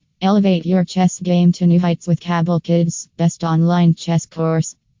Elevate your chess game to new heights with Kaabil Kids' best online chess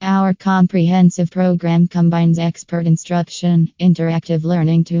course. Our comprehensive program combines expert instruction, interactive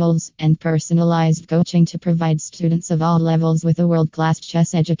learning tools, and personalized coaching to provide students of all levels with a world-class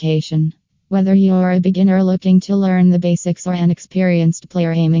chess education. Whether you're a beginner looking to learn the basics or an experienced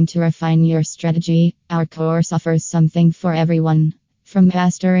player aiming to refine your strategy, our course offers something for everyone. From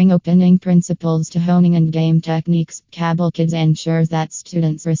mastering opening principles to honing endgame techniques, Kaabil Kids ensures that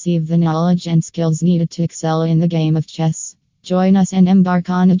students receive the knowledge and skills needed to excel in the game of chess. Join us and embark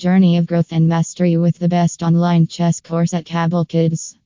on a journey of growth and mastery with the best online chess course at Kaabil Kids.